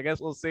come out. I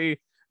guess we'll see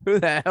who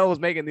the hell is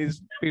making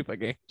these FIFA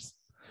games.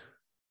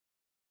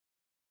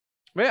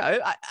 But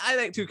yeah, I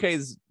think 2K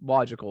is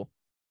logical.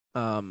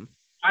 I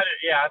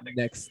think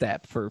next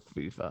step for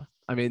FIFA.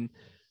 I mean,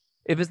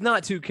 if it's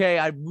not 2K,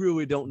 I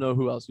really don't know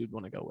who else you'd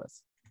want to go with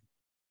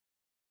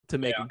to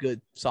make a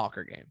good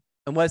soccer game,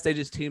 unless they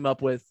just team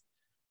up with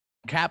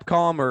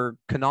Capcom or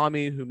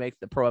Konami, who make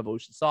the Pro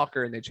Evolution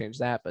Soccer, and they change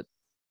that. But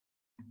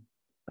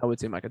that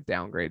would seem like a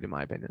downgrade, in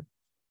my opinion.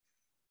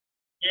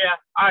 Yeah,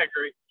 I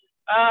agree.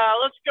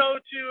 Let's go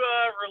to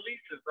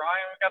releases,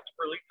 Ryan. We got some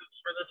releases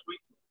for this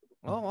week.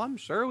 Oh, I'm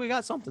sure we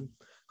got something.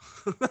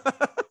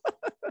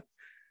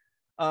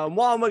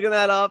 While I'm looking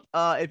that up,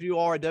 if you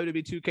are a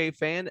WWE 2K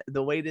fan,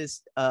 the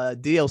latest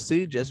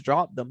DLC just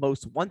dropped, the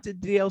Most Wanted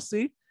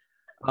DLC.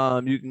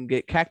 You can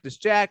get Cactus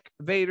Jack,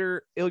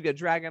 Vader, Ilya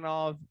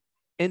Dragunov,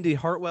 Indy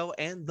Hartwell,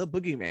 and the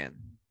Boogeyman.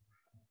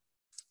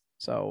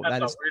 So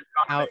that is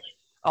out.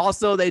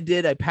 Also, they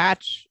did a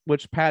patch,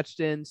 which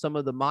patched in some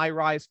of the My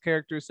Rise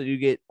characters. So you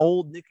get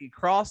old Nikki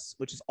Cross,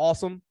 which is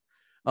awesome.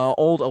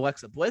 Old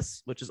Alexa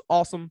Bliss, which is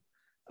awesome.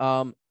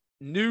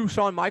 New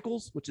Shawn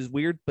Michaels, which is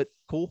weird, but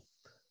cool.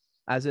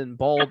 As in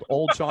bald,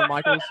 old Shawn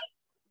Michaels.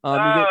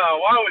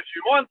 Why would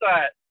you want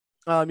that?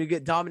 You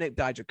get Dominic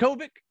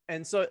Dijakovic.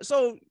 And so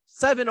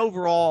 7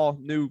 overall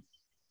new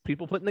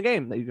people put in the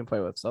game that you can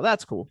play with. So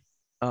that's cool.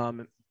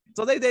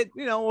 So they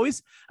you know,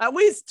 at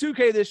least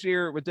 2K this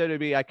year with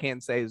WWE, I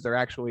can say is they're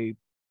actually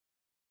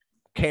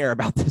care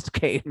about this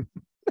game.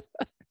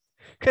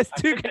 Because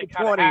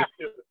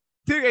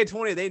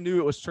 2K20, they knew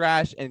it was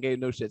trash and gave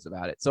no shits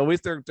about it. So at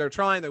least they're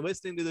trying, they're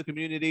listening to the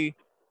community,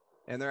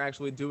 and they're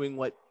actually doing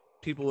what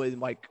people in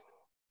like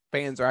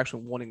fans are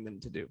actually wanting them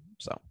to do.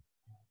 So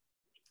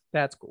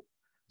that's cool.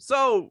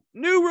 So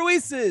new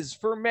releases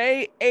for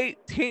May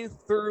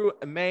 18th through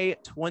May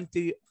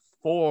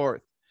 24th.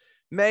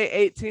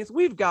 May 18th,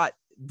 we've got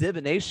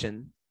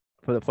Divination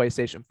for the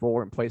PlayStation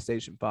 4 and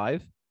PlayStation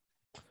 5.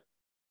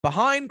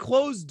 Behind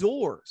Closed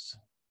Doors,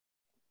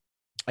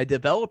 A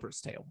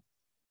Developer's Tale.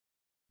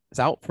 It's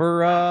out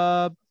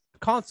for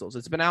consoles.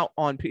 It's been out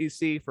on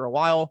PC for a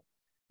while.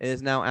 It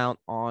is now out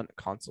on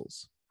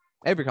consoles.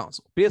 Every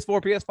console.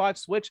 PS4, PS5,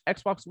 Switch,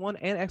 Xbox One,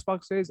 and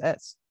Xbox Series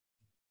S.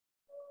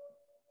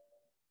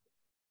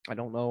 I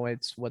don't know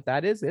what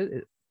that is.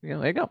 You know,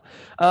 there you go.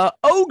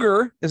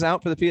 Ogre is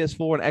out for the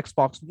PS4 and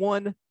Xbox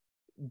One.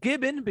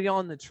 Gibbon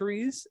Beyond the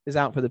Trees is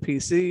out for the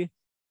PC.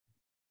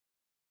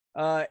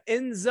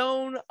 In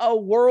Zone A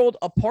World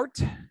Apart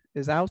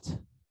is out.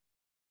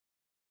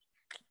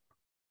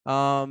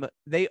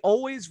 They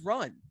Always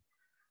Run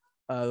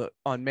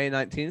on May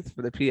 19th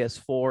for the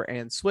PS4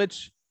 and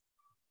Switch.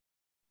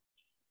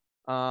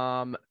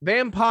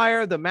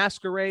 Vampire the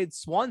Masquerade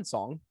Swan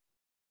Song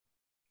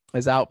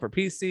is out for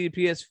PC,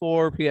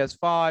 PS4,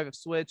 PS5,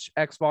 Switch,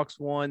 Xbox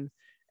One,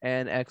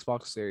 and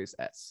Xbox Series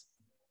S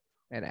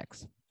and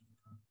X.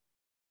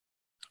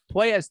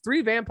 Play as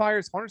 3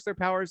 vampires harness their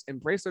powers,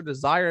 embrace their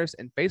desires,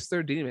 and face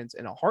their demons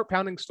in a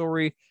heart-pounding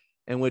story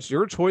in which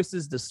your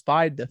choices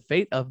decide the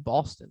fate of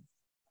Boston.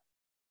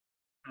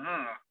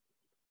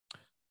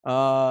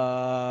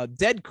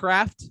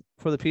 Deadcraft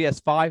for the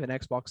PS5 and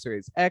Xbox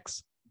Series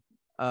X.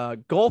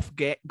 Golf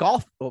Gang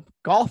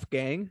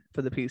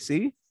for the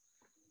PC.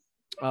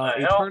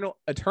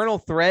 Eternal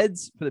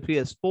Threads for the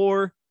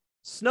PS4.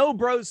 Snow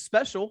Bros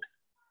Special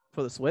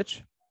for the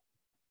Switch.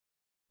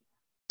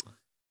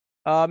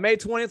 May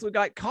 20th, we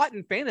got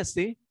Cotton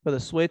Fantasy for the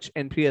Switch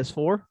and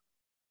PS4.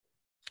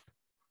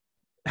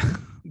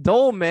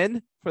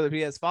 Dolmen for the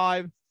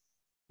PS5.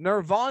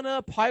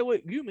 Nirvana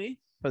Pilot Yumi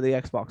for the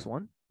Xbox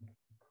One.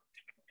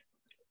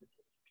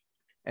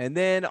 And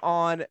then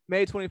on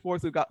May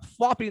 24th, we've got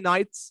Floppy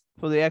Nights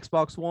for the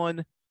Xbox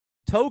One.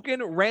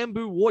 Token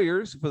Rambo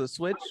Warriors for the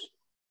Switch.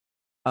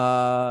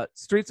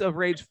 Streets of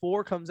Rage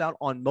 4 comes out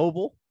on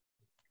mobile.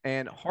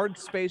 And Hard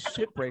Space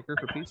Shipbreaker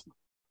for PC.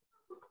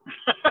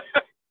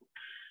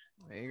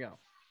 There you go.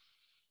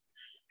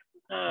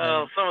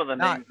 Some of the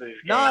names.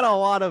 Not a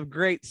lot of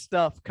great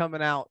stuff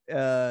coming out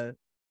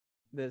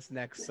this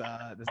next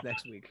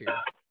week here.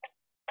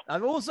 I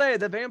will say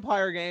the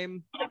Vampire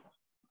game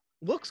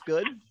looks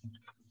good.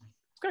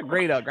 It's got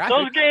great graphics.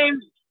 Those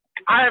games,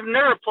 I have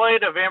never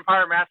played a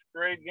Vampire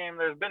Masquerade game.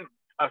 There's been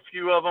a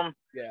few of them.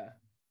 Yeah.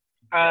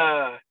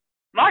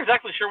 Not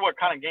exactly sure what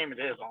kind of game it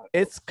is.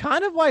 It's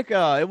kind of like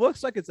it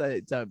looks like it's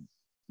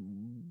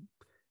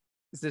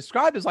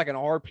described as like an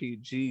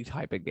RPG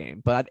type of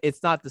game, but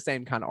it's not the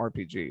same kind of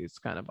RPG. It's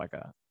kind of like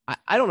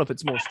I don't know if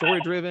it's more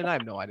story driven. I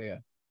have no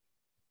idea.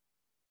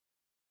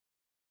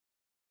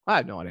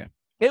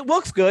 It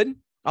looks good.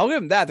 I'll give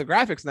them that. The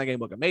graphics in that game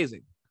look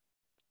amazing,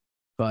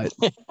 but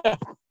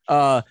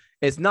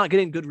it's not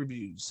getting good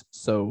reviews.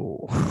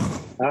 So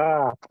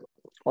well,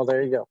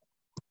 there you go.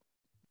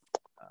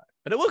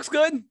 But it looks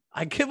good.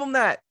 I give them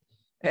that.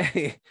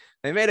 Hey,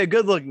 they made a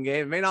good looking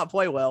game. It may not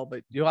play well,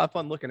 but you'll have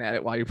fun looking at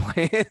it while you're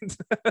playing.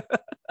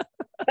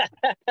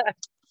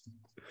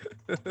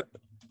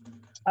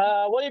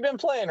 What have you been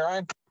playing,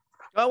 Ryan?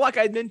 Well, like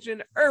I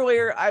mentioned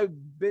earlier, I've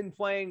been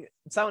playing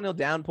Silent Hill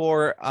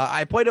Downpour.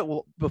 I played it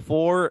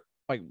before,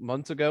 like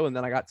months ago, and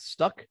then I got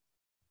stuck,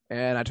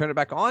 and I turned it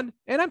back on,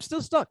 and I'm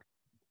still stuck.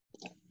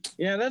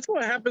 Yeah, that's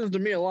what happens to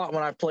me a lot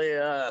when I play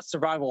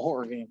survival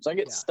horror games. I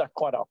get stuck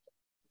quite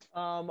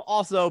often.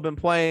 Also been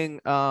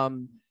playing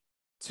 2K,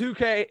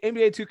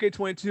 NBA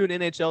 2K22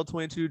 and NHL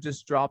 22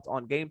 just dropped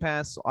on Game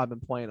Pass. So I've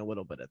been playing a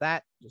little bit of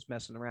that, just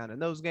messing around in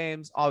those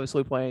games.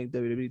 Obviously playing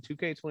WWE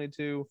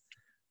 2K22.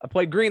 I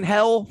played Green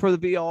Hell for the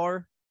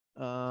VR.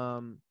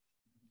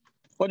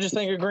 What'd you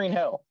think of Green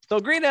Hell? So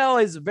Green Hell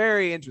is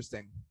very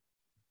interesting.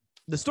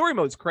 The story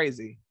mode's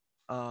crazy.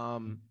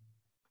 And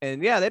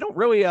yeah, they don't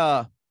really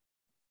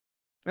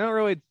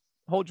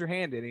hold your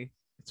hand any.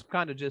 It's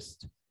kind of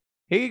just,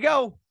 here you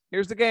go.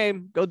 Here's the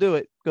game. Go do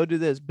it. Go do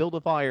this. Build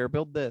a fire.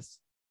 Build this.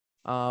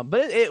 But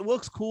it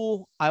looks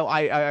cool.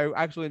 I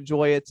actually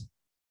enjoy it.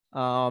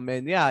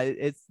 And yeah,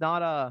 it's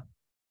not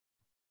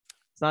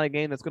a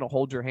game that's going to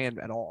hold your hand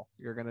at all.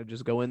 You're going to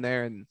just go in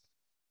there and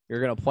you're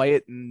going to play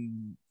it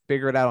and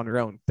figure it out on your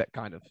own, that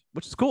kind of,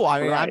 which is cool. I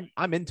mean, right.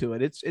 I'm into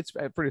it. It's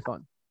pretty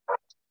fun.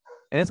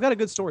 And it's got a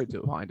good story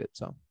behind it.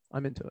 So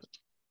I'm into it.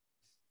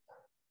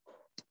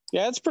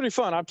 Yeah, it's pretty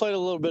fun. I played a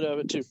little bit of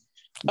it too.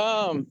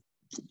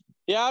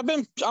 Yeah,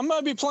 I'm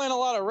gonna be playing a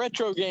lot of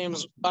retro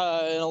games in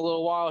a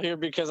little while here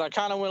because I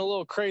kind of went a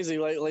little crazy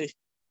lately,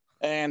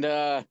 and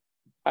I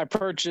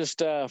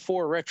purchased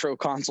 4 retro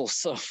consoles.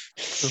 So,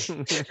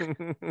 so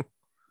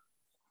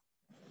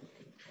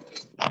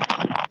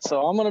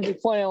I'm gonna be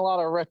playing a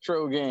lot of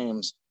retro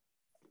games.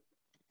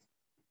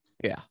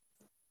 Yeah.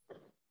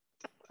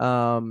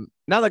 Now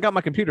that I got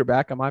my computer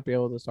back, I might be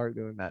able to start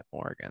doing that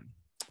more again.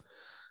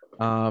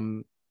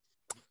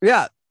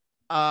 Yeah.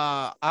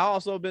 I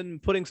also been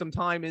putting some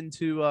time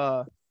into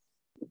I've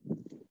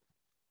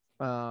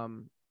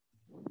been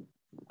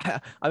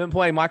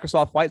playing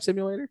Microsoft Flight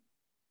Simulator.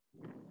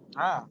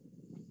 I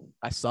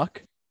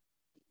suck.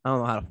 I don't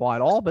know how to fly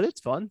at all, but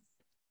it's fun.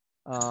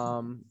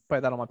 Play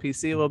that on my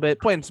PC a little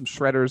bit, playing some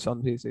shredders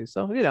on PC.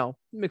 So,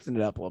 mixing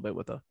it up a little bit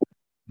with some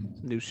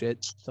new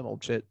shit, some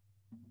old shit,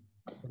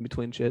 in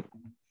between shit.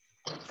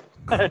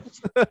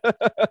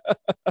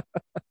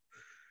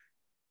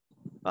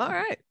 All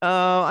right.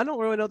 I don't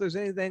really know if there's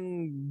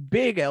anything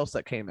big else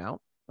that came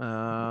out.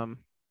 I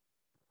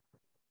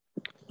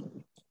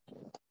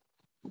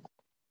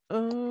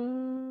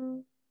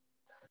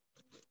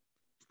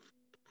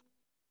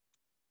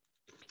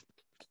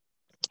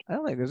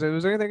don't think was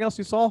there anything else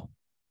you saw?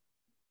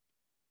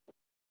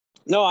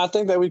 No, I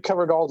think that we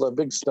covered all the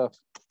big stuff.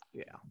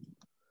 Yeah.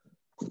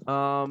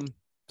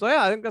 So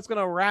yeah, I think that's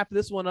gonna wrap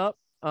this one up.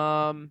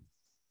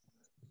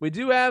 We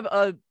do have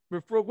a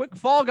real quick.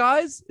 Fall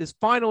Guys is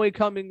finally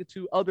coming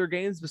to other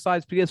games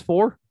besides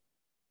PS4.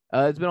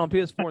 It's been on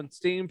PS4 and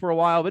Steam for a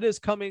while, but it is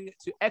coming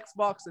to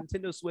Xbox,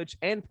 Nintendo Switch,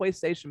 and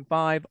PlayStation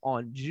 5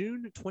 on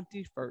June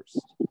 21st.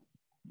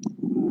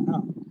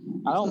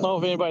 I don't know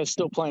if anybody's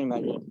still playing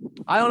that game.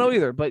 I don't know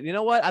either, but you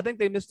know what? I think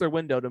they missed their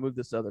window to move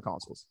this to other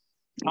consoles.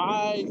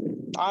 I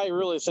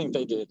really think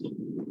they did.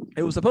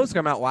 It was supposed to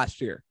come out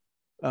last year.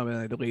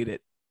 And they deleted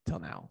it till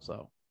now.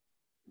 So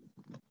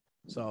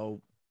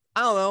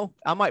I don't know.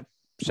 I might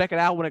check it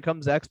out when it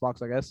comes to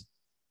Xbox, I guess.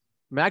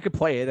 I mean, I could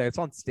play it. It's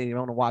on Steam. I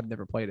don't know why I've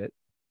never played it.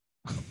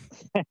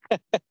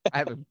 I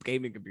have a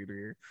gaming computer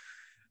here.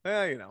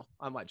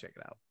 I might check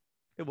it out.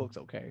 It looks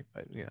okay,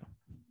 but I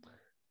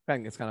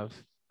think it's kind of,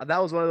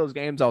 that was one of those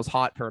games that was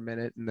hot for a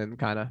minute and then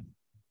kind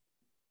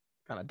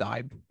of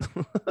died.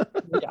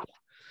 Yeah.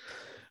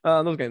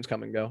 Those games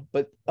come and go,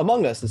 but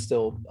Among Us is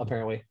still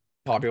apparently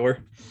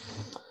popular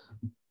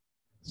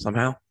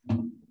somehow.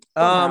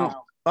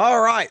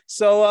 All right,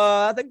 so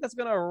I think that's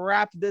gonna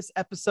wrap this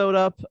episode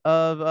up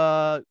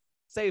of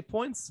Save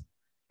Points.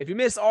 If you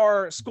missed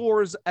our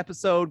scores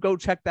episode, go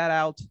check that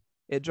out.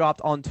 It dropped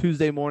on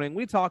Tuesday morning.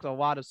 We talked a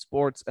lot of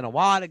sports and a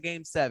lot of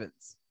Game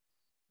 7s.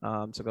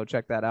 So go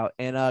check that out.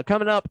 And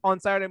coming up on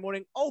Saturday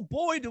morning, oh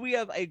boy, do we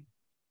have I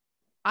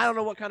don't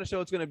know what kind of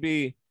show it's gonna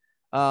be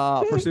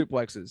for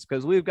Suplexes,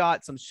 because we've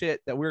got some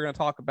shit that we're gonna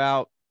talk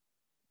about.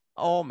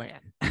 Oh man.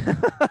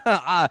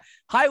 I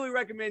highly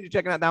recommend you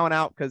checking that one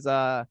out, because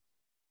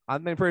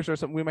I'm pretty sure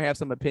we may have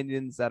some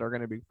opinions that are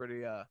going to be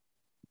pretty out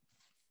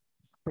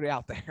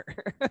there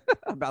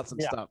about some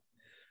stuff.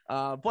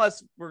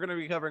 Plus, we're going to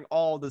be covering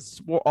all the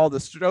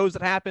shows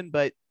that happened,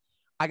 but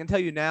I can tell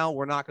you now,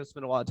 we're not going to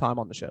spend a lot of time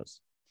on the shows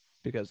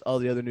because all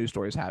the other news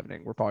stories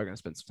happening, we're probably going to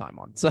spend some time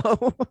on.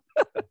 So,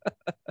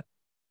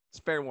 it's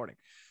fair warning.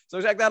 So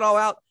check that all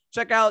out.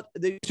 Check out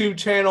the YouTube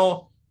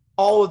channel,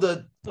 all of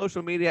the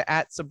social media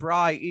at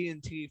Sabri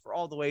ENT for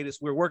all the latest.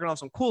 We're working on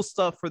some cool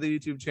stuff for the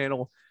YouTube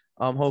channel.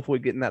 Hopefully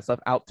getting that stuff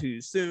out to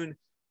you soon.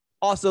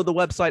 Also, the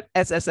website,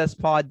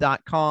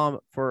 ssspod.com,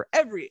 for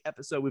every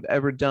episode we've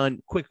ever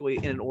done quickly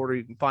in an order.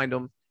 You can find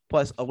them,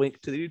 plus a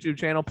link to the YouTube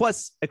channel,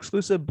 plus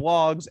exclusive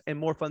blogs and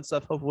more fun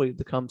stuff, hopefully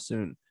to come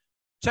soon.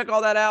 check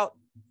all that out.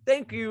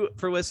 Thank you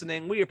for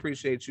listening. We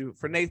appreciate you.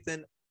 For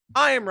Nathan,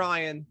 I am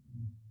Ryan,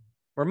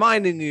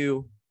 reminding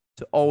you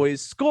to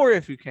always score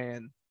if you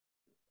can,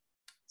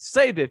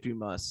 save if you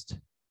must,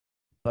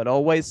 but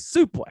always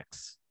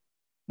suplex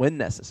when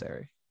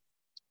necessary.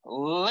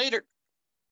 Later.